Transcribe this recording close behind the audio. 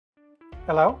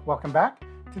Hello, welcome back.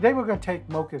 Today we're going to take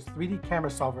Mocha's 3D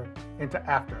camera solver into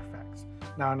After Effects.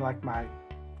 Now, unlike my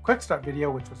quick start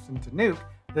video, which was into Nuke,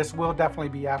 this will definitely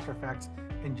be After Effects,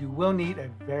 and you will need a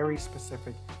very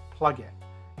specific plugin.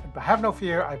 But have no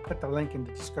fear, I put the link in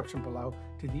the description below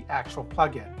to the actual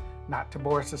plugin, not to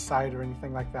Boris's site or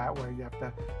anything like that where you have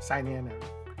to sign in and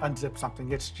unzip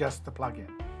something. It's just the plugin.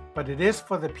 But it is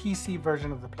for the PC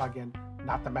version of the plugin,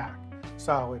 not the Mac.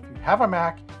 So if you have a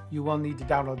Mac, you will need to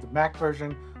download the Mac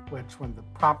version, which when the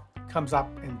prompt comes up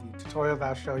in the tutorial that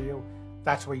I'll show you,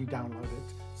 that's where you download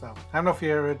it. So have no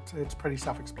fear, it's pretty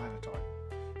self-explanatory.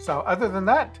 So other than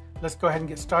that, let's go ahead and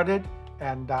get started,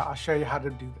 and I'll show you how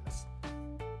to do this.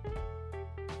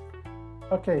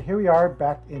 Okay, here we are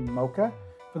back in Mocha.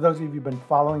 For those of you who've been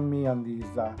following me on these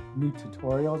new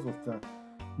tutorials with the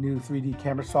new 3D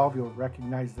camera solve, you'll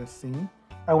recognize this scene.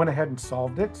 I went ahead and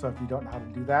solved it, so if you don't know how to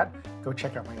do that, go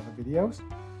check out my other videos.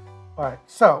 All right,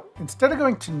 so instead of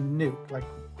going to Nuke, like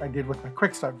I did with my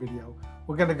quick start video,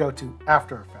 we're gonna go to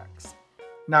After Effects.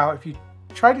 Now, if you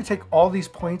try to take all these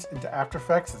points into After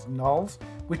Effects as nulls,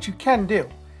 which you can do,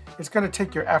 it's gonna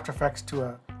take your After Effects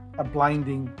to a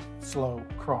blinding, slow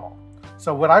crawl.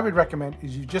 So what I would recommend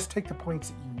is you just take the points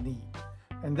that you need.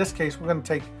 In this case, we're gonna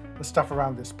take the stuff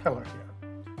around this pillar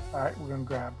here. All right, we're gonna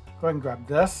go ahead and grab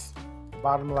this.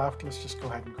 Bottom left, let's just go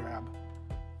ahead and grab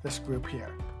this group here.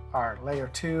 Our layer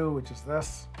 2, which is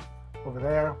this over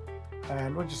there,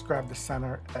 and we'll just grab the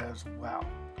center as well.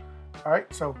 All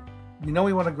right, so you know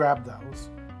we want to grab those.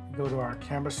 Go to our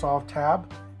camera solve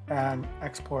tab and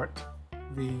export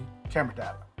the camera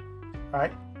data. All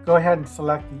right, go ahead and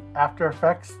select the After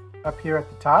Effects up here at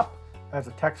the top as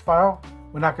a text file.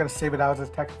 We're not going to save it out as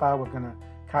a text file. We're going to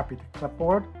copy to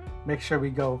clipboard. Make sure we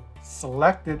go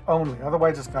selected only.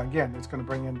 Otherwise, it's going to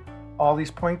bring in all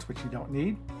these points, which you don't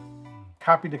need.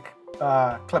 Copy to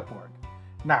clipboard.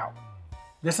 Now,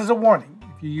 this is a warning.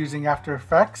 If you're using After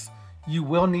Effects, you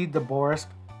will need the Boris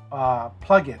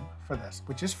plugin for this,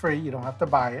 which is free. You don't have to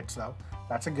buy it, so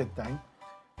that's a good thing.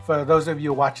 For those of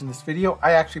you watching this video,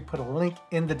 I actually put a link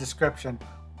in the description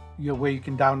where you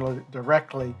can download it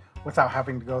directly without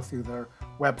having to go through their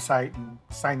website and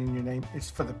sign in your name.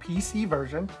 It's for the PC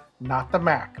version, not the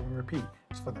Mac. And repeat,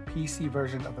 it's for the PC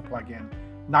version of the plugin,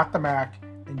 not the Mac,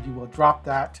 and you will drop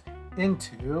that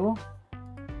into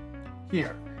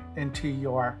here, into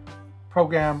your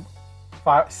program,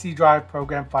 C drive,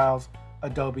 program files,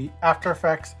 Adobe After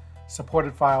Effects,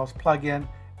 supported files, plugin,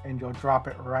 and you'll drop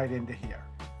it right into here,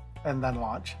 and then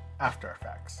launch After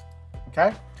Effects.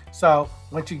 Okay, so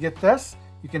once you get this,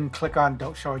 you can click on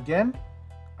Don't Show Again.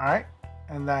 All right,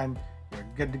 and then you're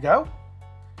good to go.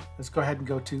 Let's go ahead and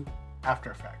go to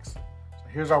After Effects. So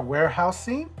here's our warehouse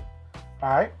scene. All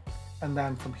right, and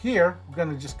then from here, we're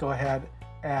gonna just go ahead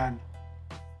and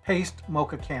paste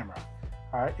Mocha Camera.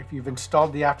 All right, if you've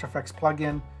installed the After Effects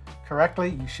plugin correctly,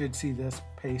 you should see this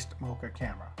Paste Mocha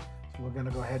Camera. So we're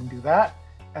gonna go ahead and do that,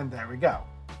 and there we go.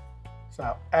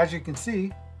 So as you can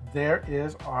see, there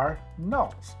is our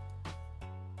nulls.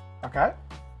 Okay,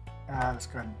 let's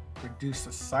go ahead and reduce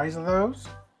the size of those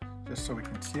just so we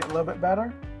can see it a little bit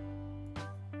better.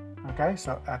 Okay,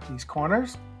 so at these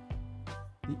corners,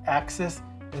 the axis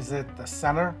is at the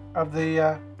center of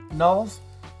the nulls,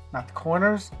 not the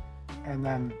corners. And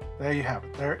then there you have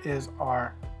it. There is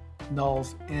our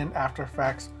nulls in After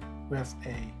Effects with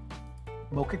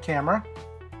a Mocha camera.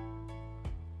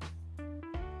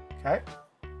 Okay,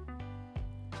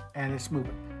 and it's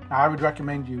moving. Now I would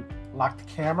recommend you lock the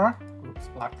camera,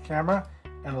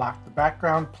 and lock the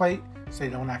background plate so you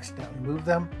don't accidentally move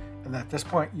them. And at this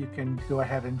point, you can go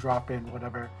ahead and drop in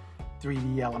whatever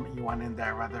 3D element you want in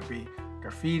there, whether it be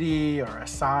graffiti or a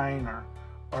sign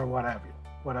or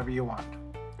whatever you want.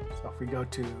 So if we go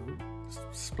to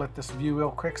split this view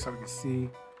real quick so we can see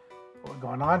what's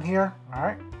going on here. All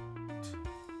right,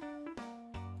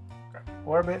 grab the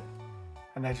orbit,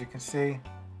 and as you can see,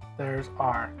 there's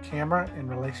our camera in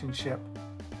relationship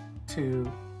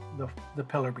to the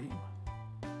pillar beam.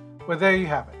 Well, there you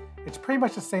have it. It's pretty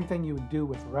much the same thing you would do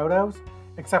with Rotos,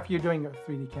 except you're doing a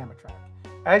 3D camera track.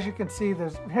 As you can see,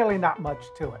 there's really not much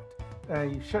to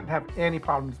it. You shouldn't have any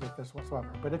problems with this whatsoever.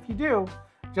 But if you do,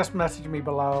 just message me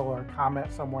below or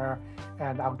comment somewhere,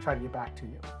 and I'll try to get back to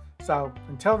you. So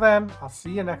until then, I'll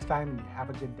see you next time, and you have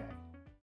a good day.